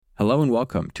Hello and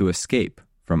welcome to Escape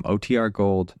from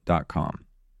OTRGold.com.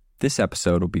 This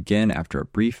episode will begin after a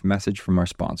brief message from our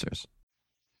sponsors.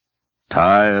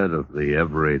 Tired of the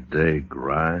everyday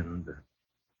grind?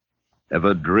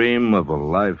 Ever dream of a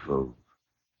life of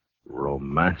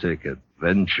romantic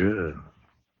adventure?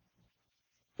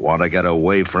 Want to get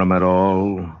away from it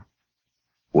all?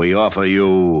 We offer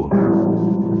you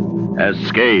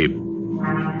Escape.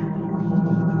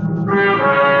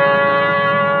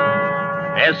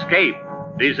 Escape,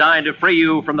 designed to free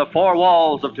you from the four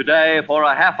walls of today for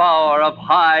a half hour of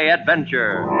high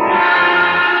adventure.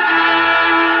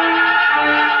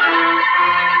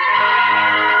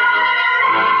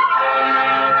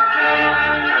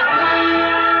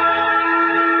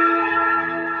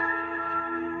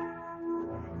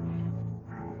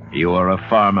 You are a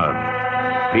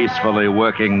farmer, peacefully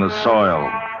working the soil,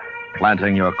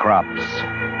 planting your crops,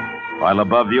 while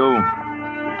above you,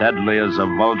 deadly as a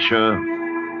vulture,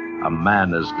 a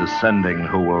man is descending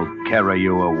who will carry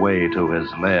you away to his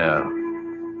lair,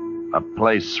 a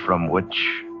place from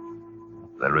which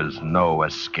there is no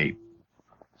escape.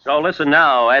 So listen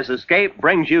now as Escape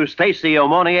brings you Stacy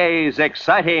Aumonier's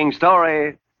exciting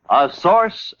story, A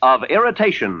Source of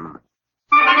Irritation.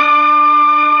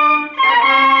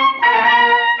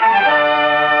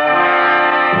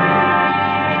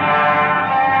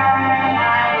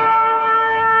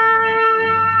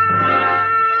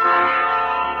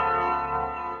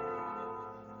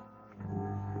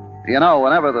 You know,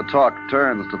 whenever the talk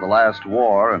turns to the last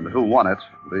war and who won it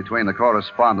between the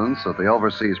correspondents at the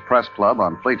Overseas Press Club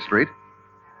on Fleet Street,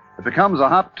 it becomes a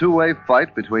hot two-way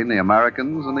fight between the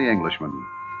Americans and the Englishmen.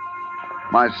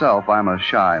 Myself, I'm a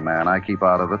shy man. I keep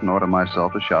out of it and order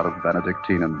myself a shot of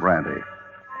Benedictine and brandy.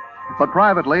 But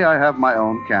privately, I have my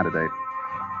own candidate.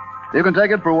 You can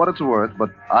take it for what it's worth, but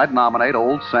I'd nominate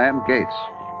old Sam Gates.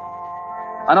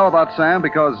 I know about Sam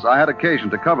because I had occasion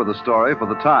to cover the story for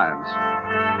the Times.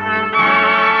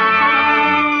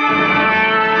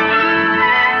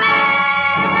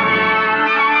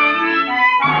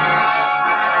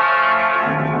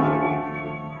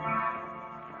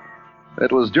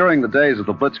 It was during the days of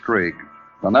the Blitzkrieg.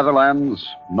 The Netherlands,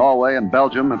 Norway, and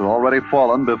Belgium had already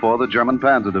fallen before the German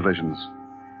panzer divisions,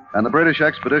 and the British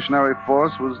Expeditionary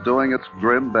Force was doing its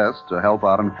grim best to help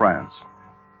out in France.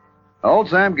 Old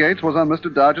Sam Gates was on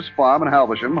Mr. Dodge's farm in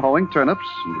Halversham, hoeing turnips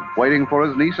and waiting for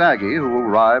his niece Aggie, who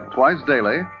arrived twice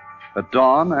daily, at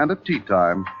dawn and at tea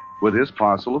time, with his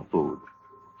parcel of food.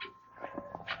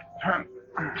 Hello,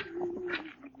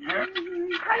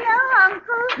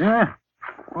 Uncle. Yeah?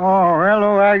 Oh,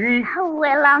 hello, Aggie.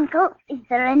 Well, Uncle, is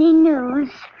there any news?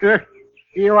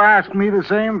 You asked me the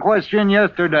same question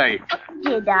yesterday.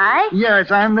 Did I? Yes,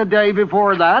 and the day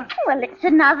before that. Well, it's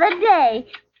another day.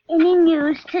 Any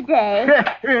news today?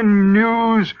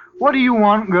 News? What do you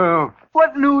want, girl?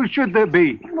 What news should there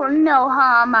be? Well, no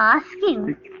harm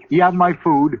asking. You have my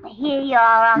food. Here you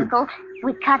are, Uncle.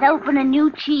 We cut open a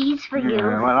new cheese for you.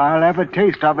 Well, I'll have a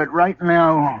taste of it right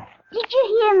now. Did you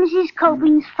hear Mrs.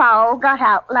 Coping's fowl got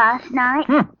out last night?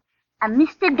 And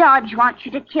Mr. Dodge wants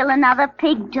you to kill another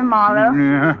pig tomorrow.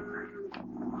 Yeah.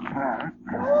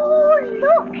 Oh,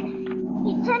 look.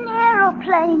 It's an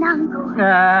aeroplane, Uncle.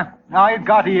 I've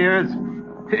got ears.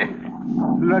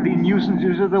 Bloody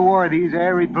nuisances of the war, these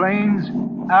airy planes.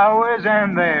 Ours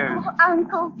and theirs. Oh,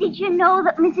 Uncle, did you know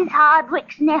that Mrs.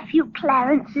 Hardwick's nephew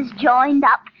Clarence has joined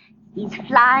up? He's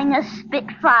flying a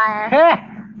Spitfire.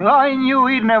 I knew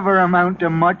he'd never amount to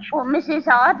much. Well, Mrs.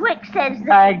 Hardwick says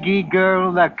that... Aggie,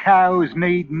 girl, the cows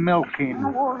need milking.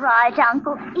 Oh, all right,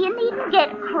 Uncle. You needn't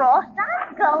get cross.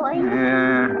 I'm going.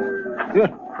 Yeah.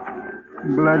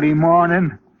 Bloody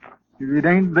morning. If it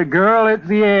ain't the girl, it's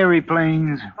the airy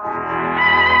planes.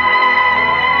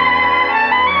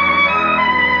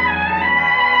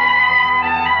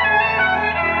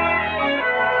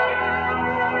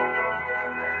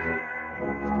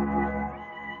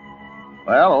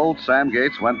 Well, old Sam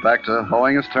Gates went back to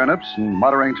hoeing his turnips and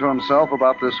muttering to himself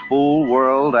about this fool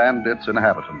world and its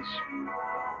inhabitants.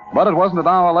 But it wasn't an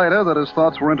hour later that his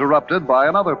thoughts were interrupted by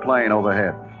another plane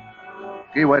overhead.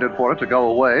 He waited for it to go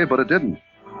away, but it didn't.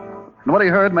 And what he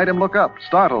heard made him look up,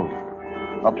 startled.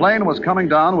 A plane was coming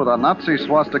down with a Nazi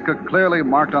swastika clearly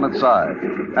marked on its side,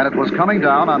 and it was coming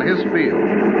down on his field.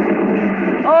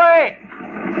 Oi!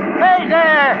 Hey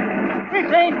there! This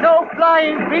ain't no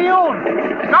flying field!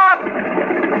 Stop!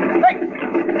 Hey!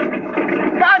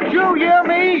 Can't you hear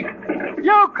me?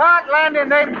 You can't land in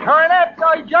them turnips.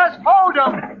 I just hold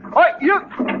them. Oi, you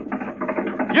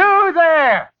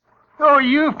there! Oh,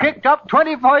 you've kicked up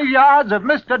 25 yards of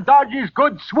Mr. Dodge's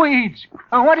good Swedes.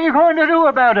 And what are you going to do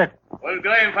about it? We'll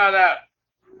go in for that.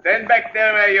 Stand back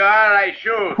there where you are, I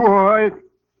shoot. Why,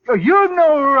 you've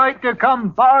no right to come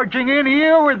barging in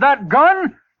here with that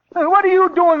gun. What are you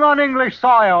doing on English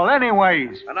soil,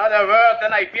 anyways? Another word,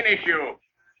 then I finish you.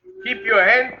 Keep your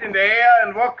hands in the air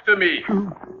and walk to me.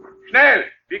 Schnell,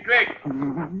 be quick.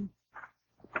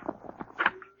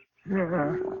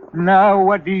 Now,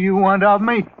 what do you want of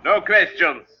me? No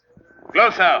questions.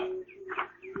 Closer.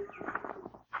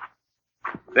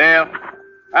 There.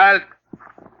 Halt.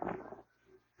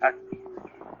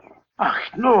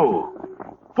 Ach, no.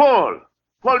 Paul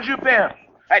Joubert.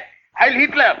 Heil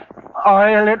Hitler.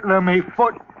 Heil Hitler, me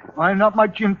foot. I'm not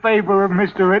much in favor of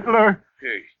Mr. Hitler.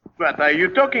 What are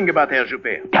you talking about, Herr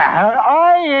Joubert?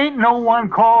 I ain't no one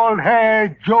called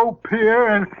Herr Joe Peer,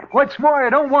 and what's more, I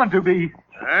don't want to be.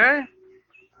 Huh?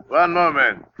 One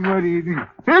moment. What do you do?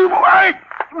 Hey, wait!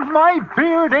 My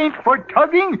beard ain't for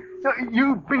tugging.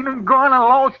 You've been and gone and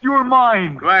lost your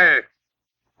mind. Quiet.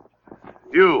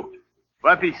 You,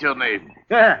 what is your name?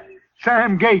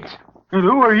 Sam Gates. And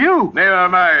who are you? Never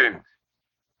mind.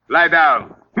 Lie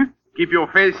down. Keep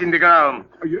your face in the ground.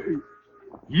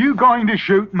 You going to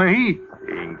shoot me?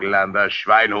 Englander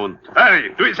Schweinhund.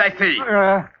 Hurry, do as I say.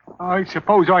 I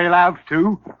suppose I'll have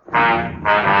to.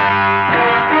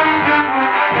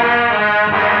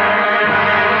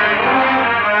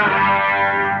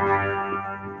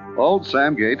 Old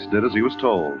Sam Gates did as he was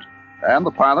told, and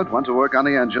the pilot went to work on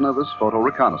the engine of his photo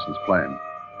reconnaissance plane.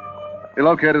 He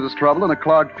located his trouble in a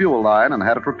clogged fuel line and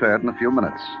had it repaired in a few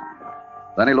minutes.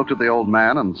 Then he looked at the old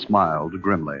man and smiled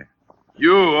grimly.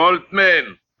 You, old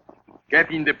man,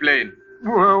 get in the plane.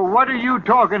 Well, what are you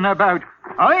talking about?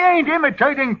 I ain't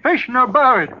imitating fish nor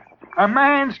bird. A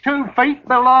man's 2 feet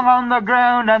belong on the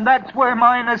ground, and that's where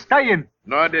mine is staying.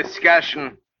 No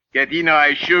discussion. Get in or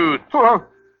I shoot. Well,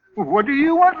 what do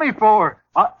you want me for?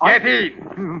 Get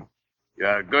in.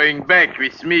 You're going back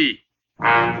with me.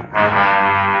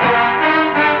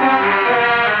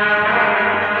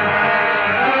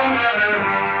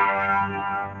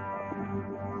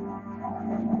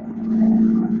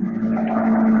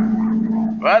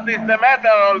 What is the matter,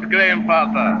 old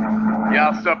grandfather?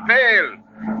 You're so pale.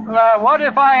 What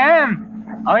if I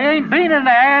am? I ain't been in the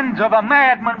hands of a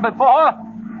madman before.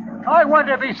 I want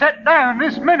to be set down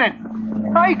this minute.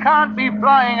 I can't be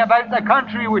flying about the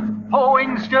country with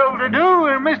hoeing still to do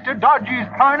and Mr. Dodge's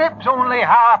turnips only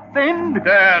half thinned.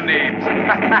 Turnips.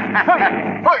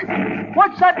 Hey,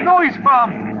 what's that noise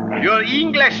from? You're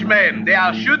Englishmen. They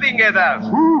are shooting at us.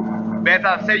 Who?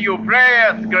 Better say your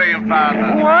prayers,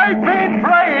 grandfather. Oh, I've been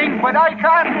praying, but I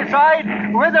can't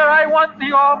decide whether I want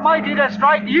the Almighty to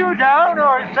strike you down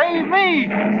or save me.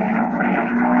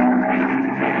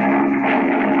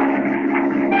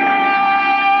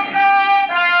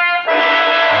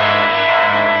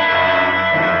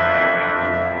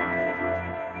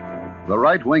 The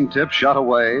right wingtip shot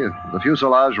away, the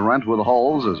fuselage rent with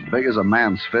holes as big as a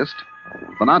man's fist.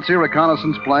 The Nazi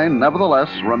reconnaissance plane, nevertheless,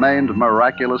 remained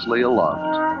miraculously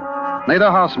aloft. Neither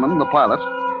Hausman, the pilot,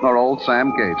 nor old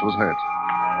Sam Gates was hurt.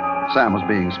 Sam was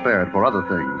being spared for other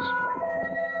things.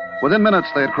 Within minutes,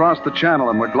 they had crossed the channel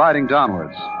and were gliding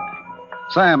downwards.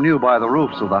 Sam knew by the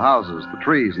roofs of the houses, the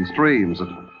trees and streams,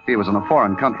 that he was in a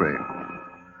foreign country.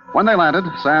 When they landed,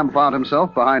 Sam found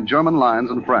himself behind German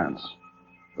lines in France.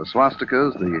 The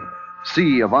swastikas, the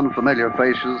sea of unfamiliar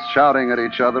faces shouting at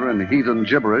each other in heathen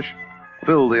gibberish,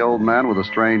 filled the old man with a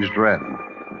strange dread.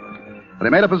 But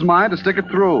he made up his mind to stick it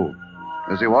through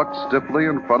as he walked stiffly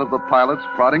in front of the pilot's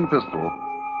prodding pistol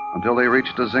until they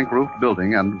reached a zinc-roofed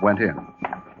building and went in.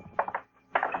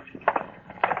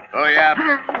 Oh,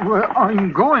 yeah. Well,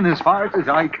 I'm going as fast as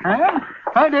I can.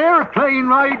 That airplane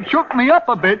ride shook me up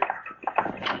a bit.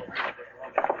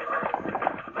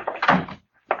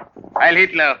 Heil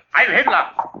Hitler. Heil Hitler.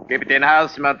 Captain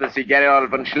Hausmann to see General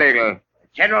von Schlegel.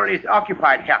 General is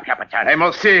occupied, Herr Captain. I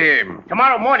must see him.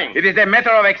 Tomorrow morning. It is a matter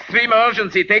of extreme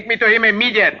urgency. Take me to him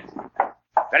immediate.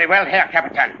 Very well, Herr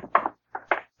Captain.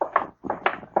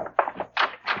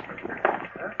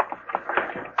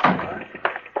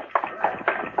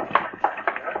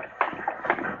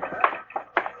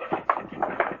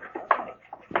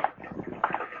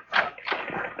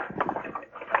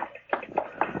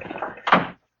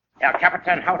 Herr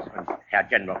Captain Hausmann, Herr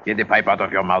General. Get the pipe out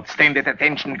of your mouth. Stand at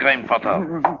attention,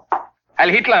 grandfather. Heil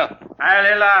Hitler. Heil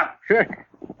Hitler.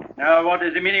 Now, what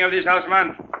is the meaning of this,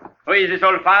 Hausmann? Who is this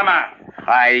old farmer?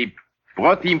 I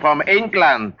brought him from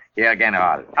England, Herr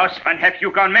General. Hausmann, have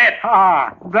you gone mad?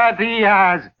 Ah, that he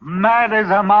has. Mad as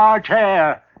a March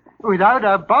hare. Without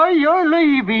a by your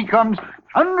leave, he comes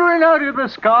thundering out of the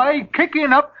sky,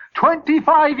 kicking up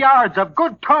 25 yards of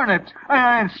good turnips,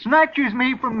 and snatches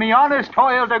me from the honest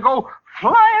toil to go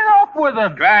flying off with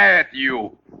him. Quiet,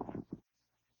 you.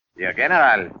 Dear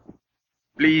General,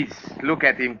 please look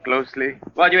at him closely.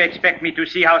 What do you expect me to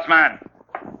see, Houseman?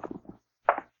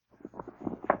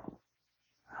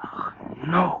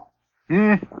 No.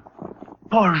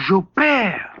 Paul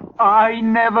Joubert. I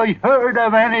never heard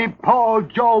of any Paul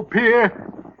Joubert.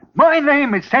 My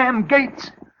name is Sam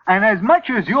Gates, and as much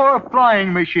as your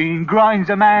flying machine grinds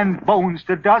a man's bones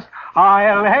to dust,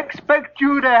 I'll expect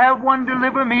you to have one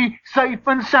deliver me safe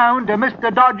and sound to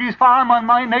Mr. Dodge's farm on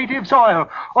my native soil,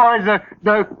 or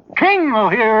the king will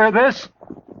hear of this.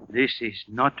 This is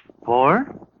not Paul?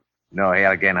 No,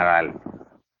 Herr General.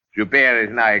 Joubert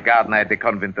is now a gardener at the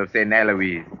convent of St.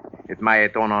 Eloise at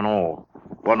Maillet-en-Honor,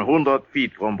 100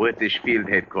 feet from British field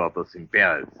headquarters in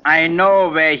Paris. I know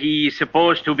where he is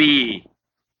supposed to be.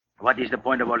 What is the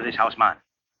point of all this, Houseman?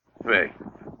 Well,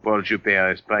 Paul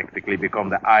Joubert has practically become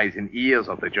the eyes and ears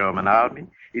of the German army.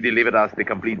 He delivered us the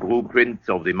complete blueprints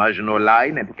of the Maginot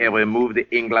Line and every move the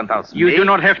England has made. You do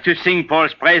not have to sing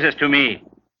Paul's praises to me.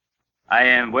 I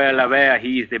am well aware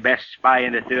he is the best spy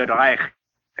in the Third Reich.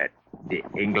 The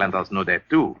Englanders know that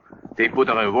too. They put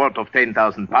a reward of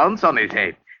 10,000 pounds on his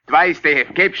head. Twice they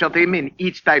have captured him, and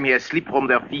each time he has slipped from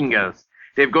their fingers.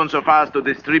 They've gone so far as to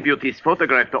distribute his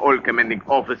photograph to all commanding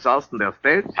officers and their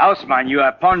states. Houseman, you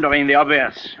are pondering the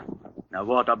obvious. Now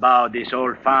what about this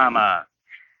old farmer?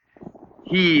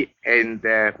 He and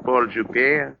Paul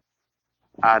Joubert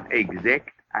are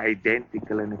exact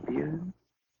identical in appearance.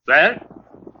 Well?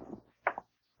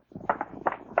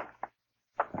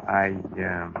 I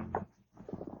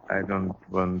don't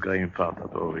want grandfather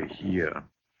over here.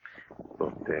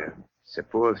 But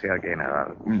suppose, Herr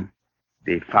General,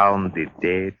 they found the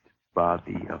dead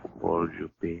body of Paul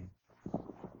Joubert.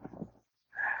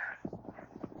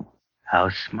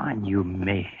 Houseman, you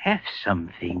may have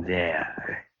something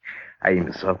there. I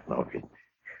am certain of it.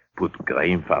 Put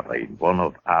grandfather in one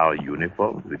of our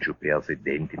uniforms with Joubert's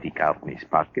identity card in his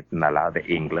pocket and allow the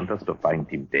Englanders to find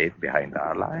him dead behind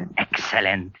our line.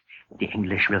 Excellent. The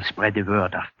English will spread the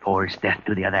word of Paul's death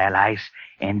to the other allies,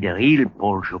 and the real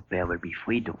Paul Joubert will be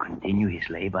free to continue his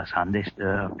labors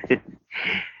undisturbed.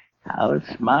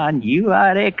 Houseman, you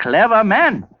are a clever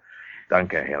man.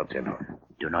 Danke, Herr General.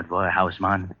 Do not worry,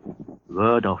 Houseman.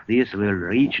 Word of this will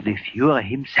reach the Führer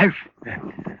himself.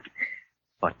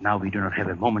 But now we do not have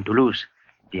a moment to lose.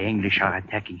 The English are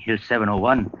attacking Hill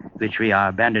 701, which we are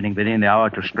abandoning within the hour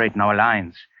to straighten our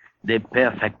lines. The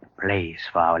perfect place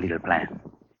for our little plan.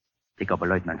 Take up a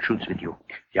Lieutenant Schutz with you.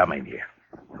 Ja, mein Herr.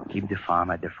 Keep the farm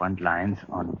at the front lines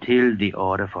until the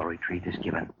order for retreat is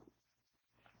given.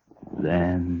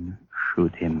 Then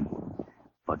shoot him,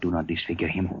 but do not disfigure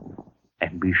him.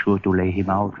 And be sure to lay him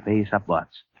out face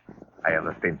upwards. I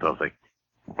understand perfect.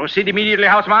 Proceed immediately,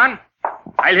 Houseman.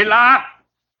 Heil Hitler!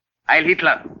 Heil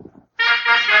Hitler!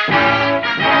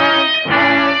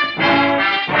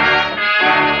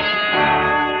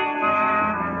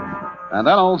 And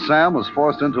then old Sam was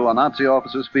forced into a Nazi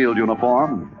officer's field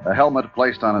uniform, a helmet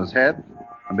placed on his head,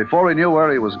 and before he knew where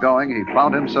he was going, he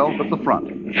found himself at the front.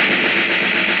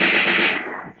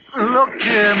 Look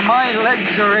here, my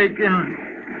legs are aching.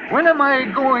 When am I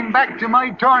going back to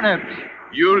my turnips?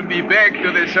 You'll be back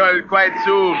to the soil quite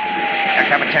soon. Herr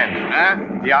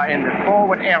Captain, we are in the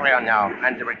forward area now,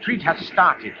 and the retreat has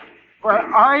started. Well,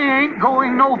 I ain't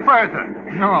going no further.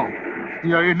 No.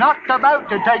 You're not about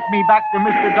to take me back to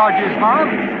Mr. Dodge's farm,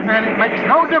 and it makes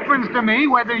no difference to me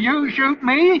whether you shoot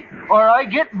me or I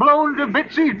get blown to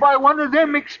bitsies by one of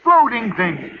them exploding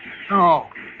things. No.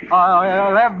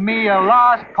 I'll have me a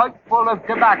last pipeful of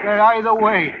tobacco either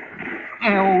way.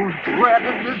 Oh, drat,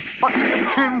 this bucket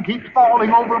of tin keeps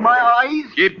falling over my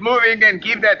eyes. Keep moving and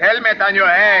keep that helmet on your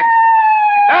head.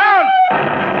 Down!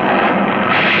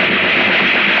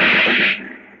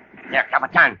 Herr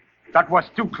Captain, that was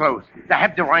too close. They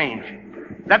have the range.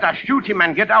 Let us shoot him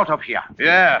and get out of here.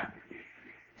 Yeah.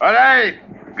 All right,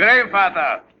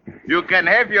 grandfather. You can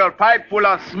have your pipe full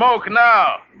of smoke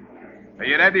now. Are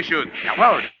you ready to shoot?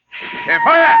 Jawohl. Hey,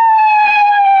 fire!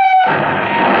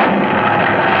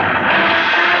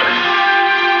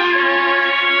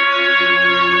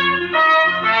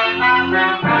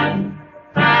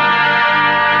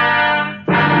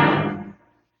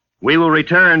 We will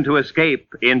return to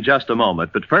Escape in just a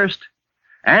moment, but first,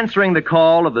 answering the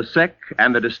call of the sick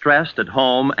and the distressed at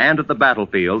home and at the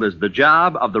battlefield is the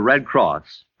job of the Red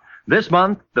Cross. This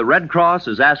month, the Red Cross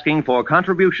is asking for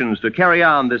contributions to carry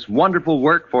on this wonderful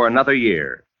work for another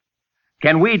year.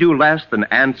 Can we do less than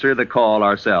answer the call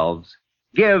ourselves?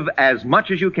 Give as much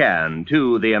as you can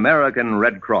to the American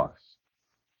Red Cross.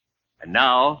 And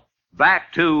now,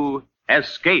 back to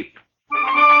Escape.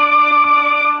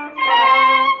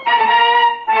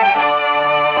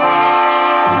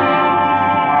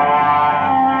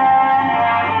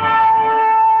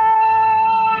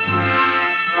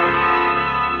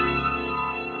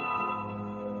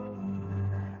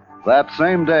 That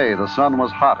same day, the sun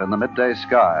was hot in the midday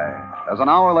sky, as an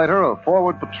hour later, a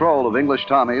forward patrol of English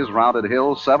Tommies rounded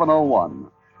Hill 701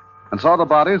 and saw the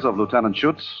bodies of Lieutenant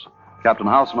Schutz, Captain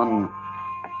Houseman,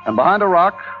 and behind a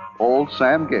rock, old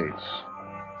Sam Gates,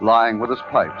 lying with his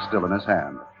pipe still in his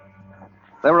hand.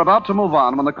 They were about to move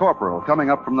on when the corporal, coming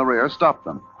up from the rear, stopped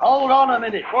them. Hold on a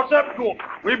minute. What's up, Corp?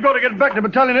 We've got to get back to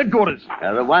battalion headquarters.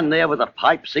 The one there with the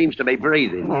pipe seems to be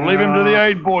breathing. We'll leave him to the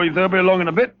aid boys. They'll be along in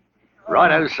a bit.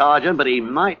 Righto, Sergeant, but he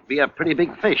might be a pretty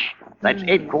big fish. That's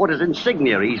headquarters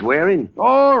insignia he's wearing.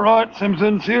 All right,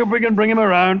 Simpson. See if we can bring him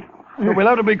around. But we'll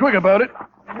have to be quick about it.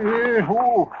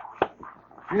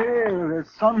 The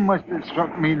sun must have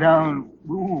struck me down.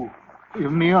 Ooh,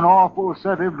 give me an awful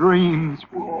set of dreams.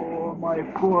 Oh, my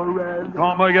poor Red.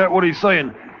 Can't make out what he's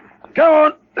saying. Come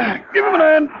on. Give him a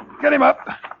hand. Get him up.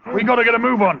 We got to get a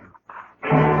move on.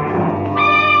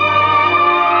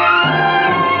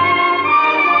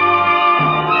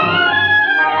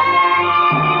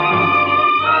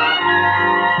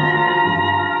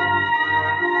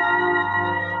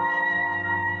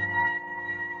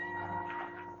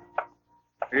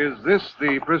 Is this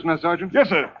the prisoner, Sergeant? Yes,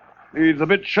 sir. He's a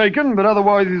bit shaken, but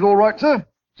otherwise he's all right, sir.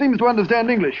 Seems to understand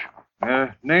English.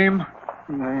 Name?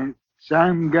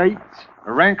 Sam Gates.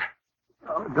 Rank?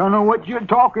 Don't know what you're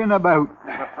talking about.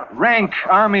 Rank.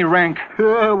 Army rank.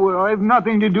 Well, I've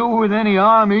nothing to do with any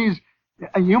armies.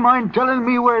 You mind telling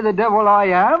me where the devil I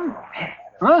am?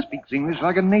 Huh? Speaks English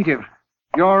like a native.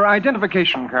 Your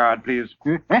identification card, please.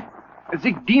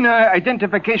 Zigdina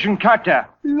Identification Karte.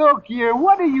 Look here,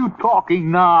 what are you talking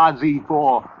Nazi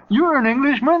for? You're an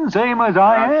Englishman, same as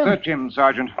I am. Search him,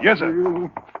 Sergeant. Yes,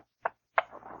 sir.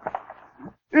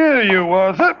 Here you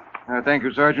are, sir. Thank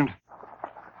you, Sergeant.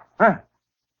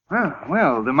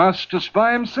 Well, the master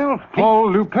spy himself,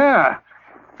 Paul Lupin.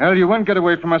 Hell, you won't get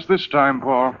away from us this time,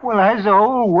 Paul. Well, has the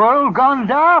whole world gone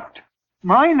daft?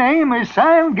 My name is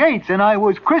Sam Gates, and I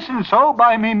was christened so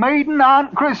by me maiden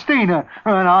Aunt Christina.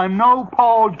 And I'm no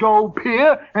Paul Joe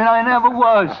Peer, and I never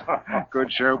was.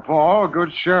 Good show, Paul.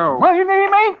 Good show. My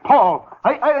name ain't Paul.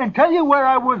 I can tell you where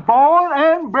I was born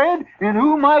and bred and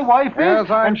who my wife is. Yes,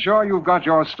 I'm sure you've got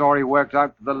your story worked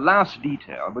out to the last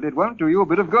detail, but it won't do you a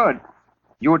bit of good.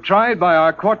 You were tried by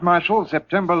our court-martial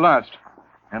September last,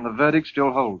 and the verdict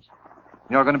still holds.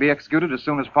 You're going to be executed as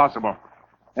soon as possible.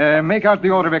 Make out the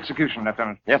order of execution,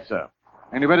 Lieutenant. Yes, sir.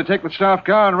 And you better take the staff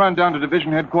car and run down to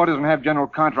division headquarters and have General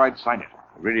Cartwright sign it.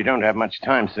 We really don't have much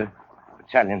time, sir. The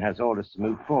battalion has orders to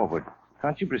move forward.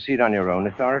 Can't you proceed on your own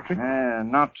authority?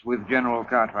 Not with General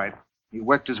Cartwright. He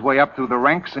worked his way up through the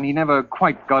ranks, and he never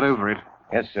quite got over it.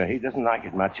 Yes, sir. He doesn't like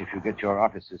it much if you get your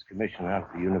officer's commission out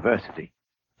of the university.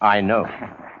 I know.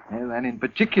 Well, and in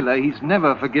particular, he's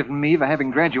never forgiven me for having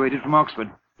graduated from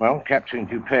Oxford. Well, capturing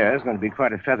Dupere is going to be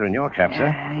quite a feather in your cap,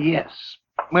 sir. Yes.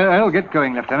 Well, I'll get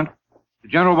going, Lieutenant. The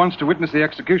General wants to witness the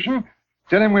execution.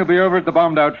 Tell him we'll be over at the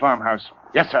bombed-out farmhouse.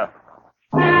 Yes, sir.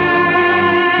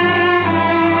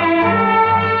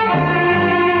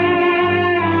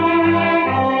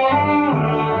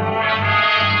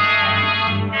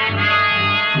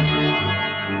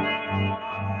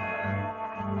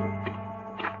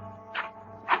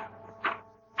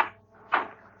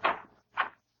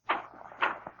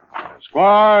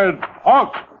 Squad,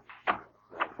 halt!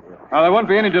 Now, there won't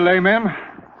be any delay, men.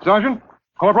 Sergeant,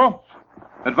 Corporal,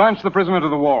 advance the prisoner to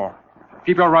the wall.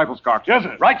 Keep your rifles cocked. Yes,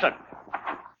 sir. Right, sir.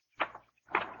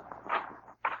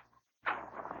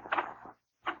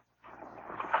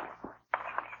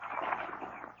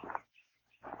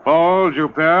 Paul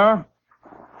Dupere,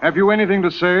 have you anything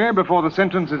to say before the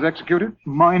sentence is executed?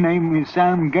 My name is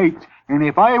Sam Gates, and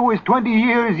if I was 20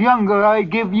 years younger,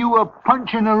 I'd give you a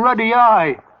punch in the ruddy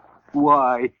eye.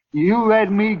 Why, you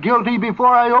had me guilty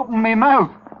before I opened my mouth.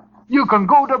 You can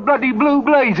go to bloody blue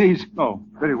blazes. Oh,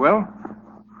 very well.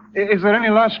 Is there any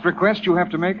last request you have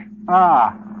to make?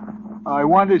 I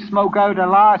want to smoke out a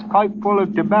last pipe full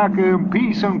of tobacco in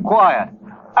peace and quiet.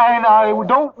 And I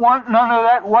don't want none of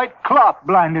that white cloth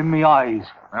blinding me eyes.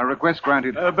 Request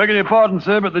granted. Begging your pardon,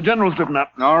 sir, but the General's driven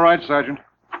up. All right, Sergeant.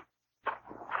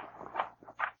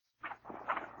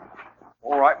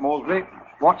 All right, Mosley.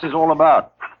 What's this all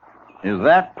about? Is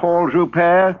that Paul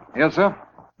Dupere? Yes, sir.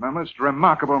 A most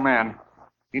remarkable man.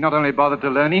 He not only bothered to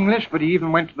learn English, but he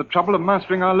even went to the trouble of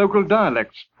mastering our local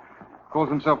dialects. Calls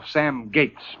himself Sam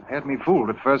Gates. Had me fooled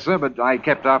at first, sir, but I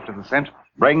kept after the scent.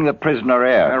 Bring the prisoner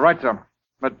here. Right, sir.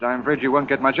 But I'm afraid you won't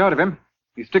get much out of him.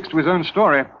 He sticks to his own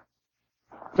story.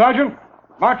 Sergeant,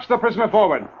 march the prisoner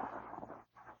forward.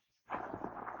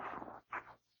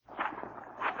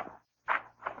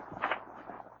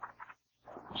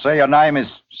 Say your name is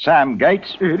Sam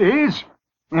Gates? It is.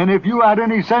 And if you had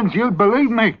any sense, you'd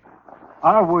believe me.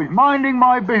 I was minding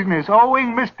my business,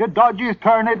 owing Mr. Dodge's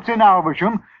turnips in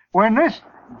Alversham, when this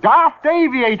daft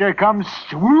aviator comes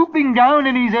swooping down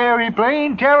in his airy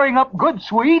plane, tearing up good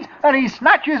Swedes, and he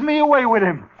snatches me away with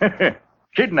him.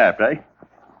 Kidnapped, eh?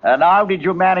 And how did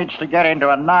you manage to get into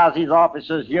a Nazi's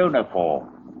officer's uniform?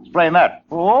 Explain that.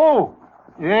 Oh,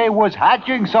 they was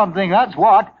hatching something, that's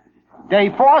what. They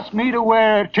forced me to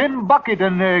wear a tin bucket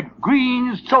and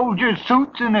green soldier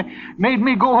suits and made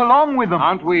me go along with them.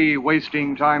 Aren't we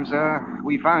wasting time, sir?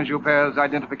 We found Joupert's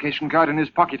identification card in his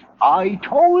pocket. I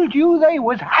told you they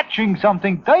was hatching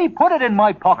something. They put it in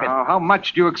my pocket. How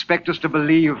much do you expect us to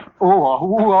believe?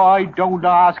 Oh, I don't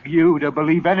ask you to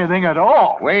believe anything at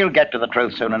all. We'll get to the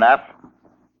truth soon enough.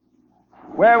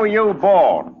 Where were you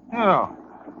born? Oh,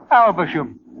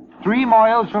 Alversham. 3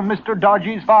 miles from Mr.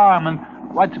 Dodge's farm, and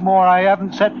what's more, I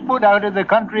haven't set foot out of the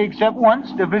country except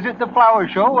once to visit the flower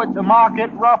show at the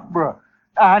market Roughborough.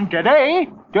 And today,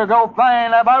 to go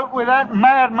flying about with that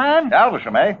madman.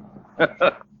 Alversham, eh?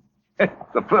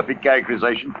 The perfect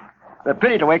characterization. A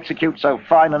pity to execute so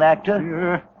fine an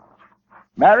actor.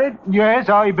 Married? Yes,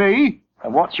 I be.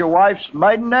 And what's your wife's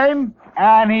maiden name?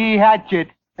 Annie Hatchett,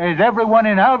 as everyone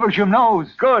in Alversham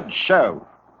knows. Good show.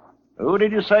 Who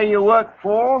did you say you work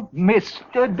for?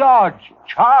 Mr. Dodge,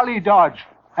 Charlie Dodge.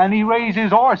 And he raises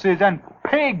horses and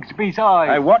pigs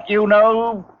besides. And what you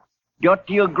know, what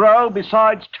do you grow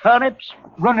besides turnips?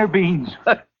 Runner beans.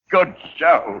 Good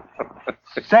show.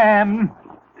 Sam.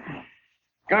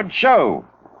 Good show.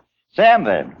 Sam,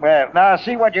 then. Well, now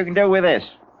see what you can do with this.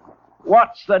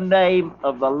 What's the name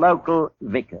of the local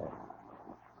vicar?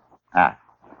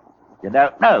 You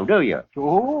don't know, do you?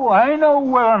 Oh, I know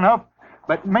well enough.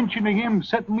 But mentioning him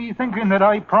set me thinking that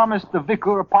I promised the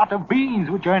vicar a pot of beans,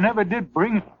 which I never did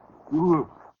bring. Ooh,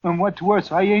 and what's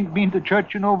worse, I ain't been to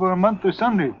church in over a month of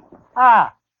Sundays.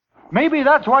 Maybe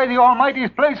that's why the Almighty's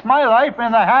placed my life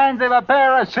in the hands of a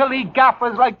pair of silly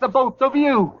gaffers like the both of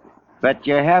you. But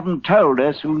you haven't told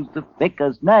us who's the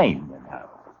vicar's name, you know.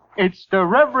 It's the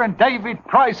Reverend David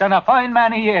Price, and a fine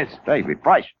man he is. David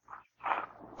Price?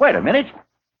 Wait a minute.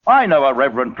 I know a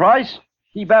Reverend Price.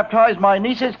 He baptized my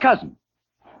niece's cousin.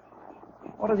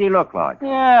 What does he look like?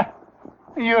 Yeah,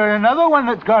 you're another one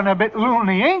that's gone a bit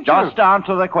loony, ain't you? Just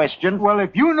answer the question. Well,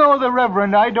 if you know the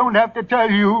Reverend, I don't have to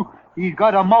tell you. He's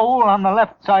got a mole on the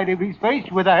left side of his face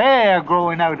with a hair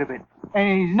growing out of it.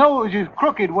 And his nose is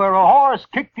crooked where a horse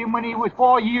kicked him when he was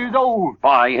 4 years old.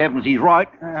 By heavens, he's right.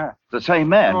 It's the same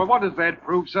man. Well, what does that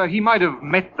prove, sir? He might have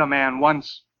met the man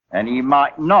once. And he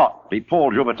might not be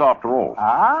Paul Joubert after all.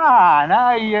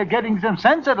 Now you're getting some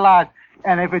sense at last.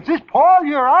 And if it's this Paul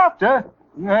you're after...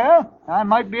 Well, I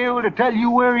might be able to tell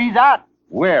you where he's at.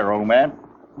 Where, old man?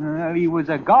 Well, he was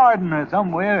a gardener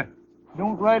somewhere.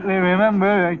 Don't rightly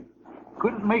remember. I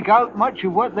couldn't make out much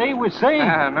of what they were saying.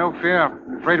 No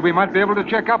fear. Afraid we might be able to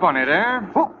check up on it, eh?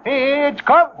 Oh,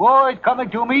 it's coming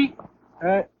to me.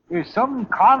 There's some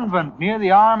convent near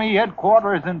the army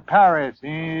headquarters in Paris.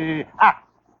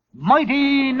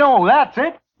 Mighty No, that's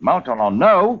it.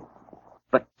 Mountain-on-No?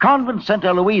 The convent St.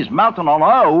 Eloise,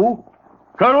 Mountain-on-O?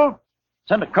 Colonel?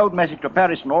 Send a code message to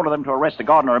Paris and order them to arrest the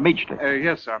gardener immediately.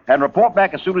 Yes, sir. And report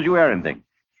back as soon as you hear anything.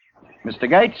 Mr.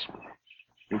 Gates,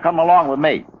 you come along with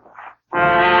me.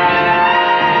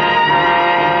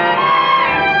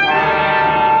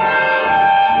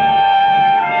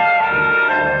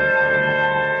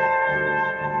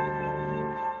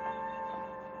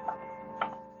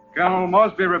 Colonel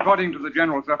Mosby reporting to the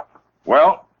General, sir.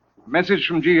 Well? Message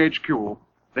from GHQ.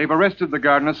 They've arrested the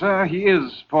gardener, sir. He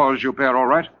is Paul Joubert, all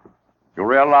right. You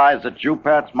realize that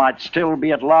Joubert might still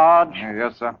be at large?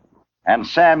 Yes, sir. And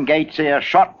Sam Gates here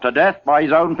shot to death by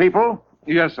his own people?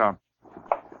 Yes, sir.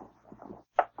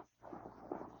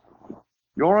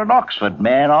 You're an Oxford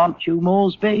man, aren't you,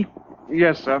 Moresby?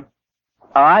 Yes, sir.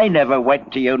 I never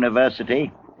went to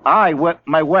university. I worked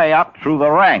my way up through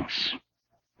the ranks.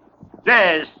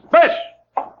 Dismiss!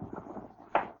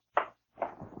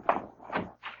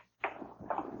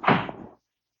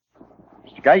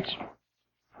 Mr. Gates,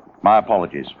 my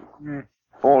apologies.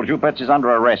 Paul Joubert is under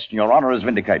arrest, and your honor is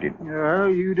vindicated. Well,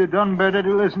 you'd have done better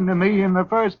to listen to me in the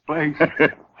first place.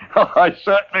 I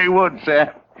certainly would, Sam.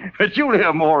 But you'll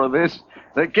hear more of this.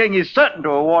 The king is certain to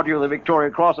award you the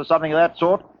Victoria Cross or something of that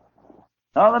sort.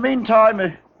 Now, in the meantime,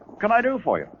 what can I do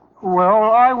for you?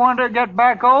 Well, I want to get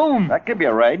back home. That can be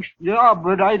arranged. Yeah,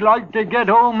 but I'd like to get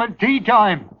home at tea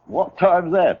time. What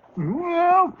time's that?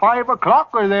 Well, 5 o'clock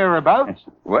or thereabouts.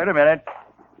 Wait a minute.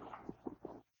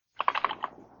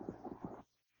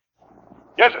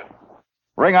 Yes, sir.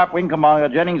 Ring up Wing Commander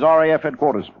Jennings, RAF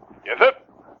headquarters. Yes, sir.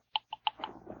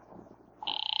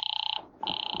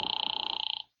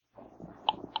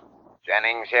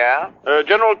 Jennings here.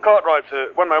 General Cartwright,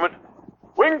 sir. One moment.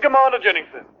 Wing Commander Jennings,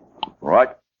 sir. Right.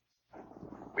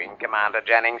 Wing Commander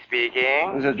Jennings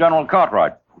speaking. This is General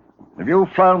Cartwright. Have you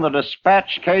flown the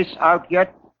dispatch case out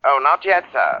yet? Oh, not yet,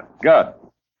 sir. Good.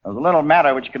 There's a little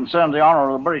matter which concerns the honor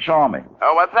of the British Army.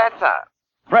 Oh, what's that, sir?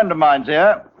 A friend of mine's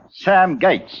here, Sam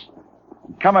Gates.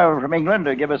 He's come over from England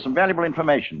to give us some valuable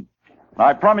information.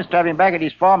 I promised to have him back at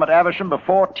his farm at Aversham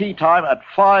before tea time at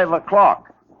 5 o'clock.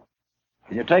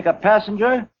 Can you take a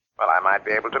passenger? Well, I might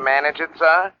be able to manage it,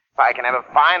 sir, if I can ever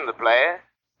find the place.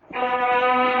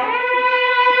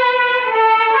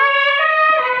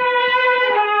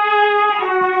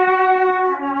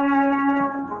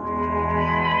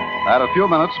 At a few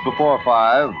minutes before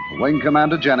 5, Wing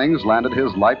Commander Jennings landed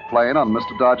his light plane on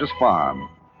Mr. Dodge's farm,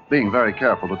 being very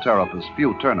careful to tear up as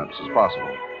few turnips as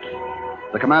possible.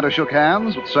 The commander shook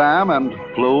hands with Sam and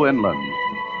flew inland.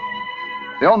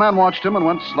 The old man watched him and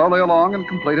went slowly along and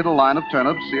completed a line of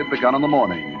turnips he had begun in the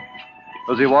morning,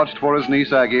 as he watched for his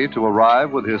niece Aggie to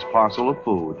arrive with his parcel of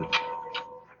food.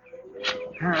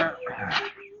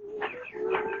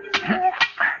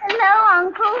 Hello,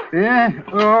 Uncle. Yeah?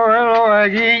 Oh, hello,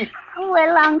 Aggie.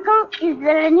 Well, Uncle, is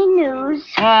there any news?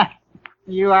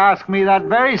 You asked me that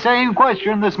very same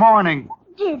question this morning.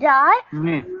 Did I?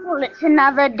 Yeah. Well, it's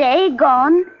another day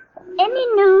gone. Any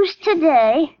news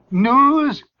today?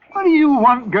 News? What do you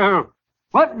want, girl?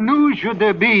 What news should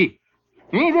there be?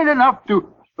 Ain't it enough to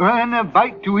earn a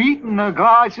bite to eat and a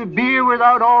glass of beer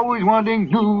without always wanting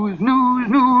news, news,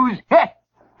 news? Heh!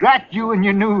 Drat you and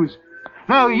your news.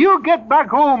 Now, you get back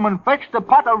home and fetch the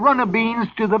pot of runner beans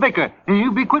to the vicar, and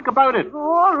you be quick about it.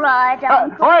 All right,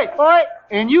 Uncle. Oi!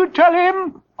 And you tell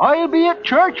him I'll be at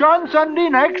church on Sunday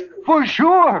next, for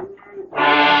sure.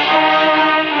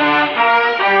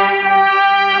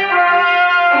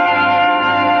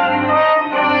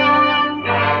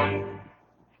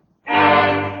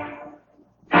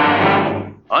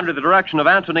 Under the direction of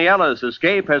Anthony Ellis,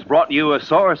 Escape has brought you A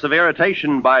Source of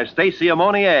Irritation by Stacy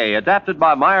Ammonier, adapted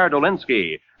by Meyer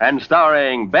Dolinsky, and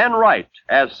starring Ben Wright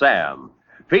as Sam.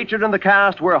 Featured in the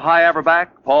cast were Hy Averback,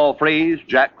 Paul Frees,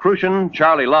 Jack Crucian,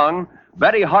 Charlie Lung,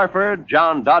 Betty Harford,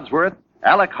 John Dodsworth,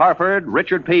 Alec Harford,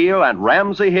 Richard Peel, and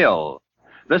Ramsey Hill.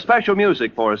 The special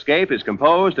music for Escape is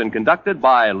composed and conducted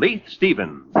by Leith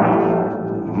Stevens.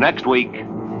 Next week...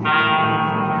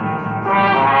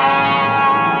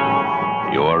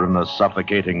 You are in the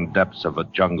suffocating depths of a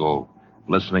jungle,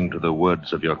 listening to the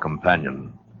words of your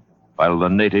companion, while the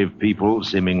native people,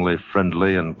 seemingly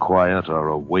friendly and quiet, are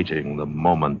awaiting the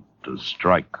moment to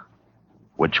strike,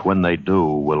 which when they do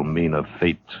will mean a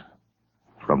fate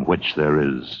from which there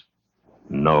is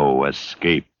no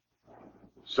escape.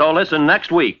 So listen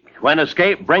next week when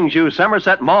Escape brings you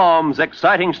Somerset Maugham's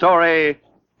exciting story,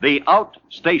 The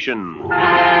Outstation.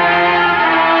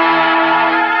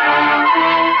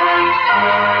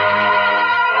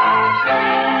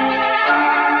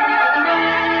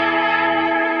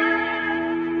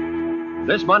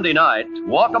 This Monday night,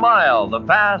 Walk a Mile, the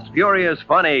fast, furious,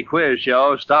 funny quiz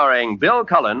show starring Bill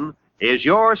Cullen, is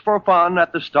yours for fun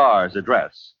at the Star's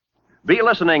address. Be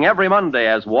listening every Monday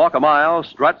as Walk a Mile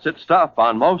struts its stuff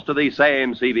on most of these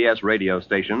same CBS radio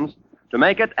stations to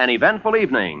make it an eventful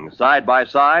evening, side by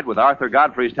side with Arthur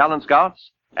Godfrey's Talent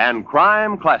Scouts and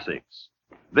Crime Classics.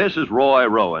 This is Roy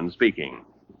Rowan speaking.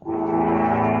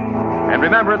 And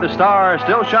remember, the stars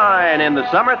still shine in the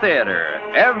Summer Theater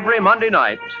every Monday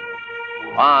night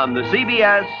on the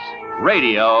CBS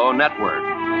Radio Network.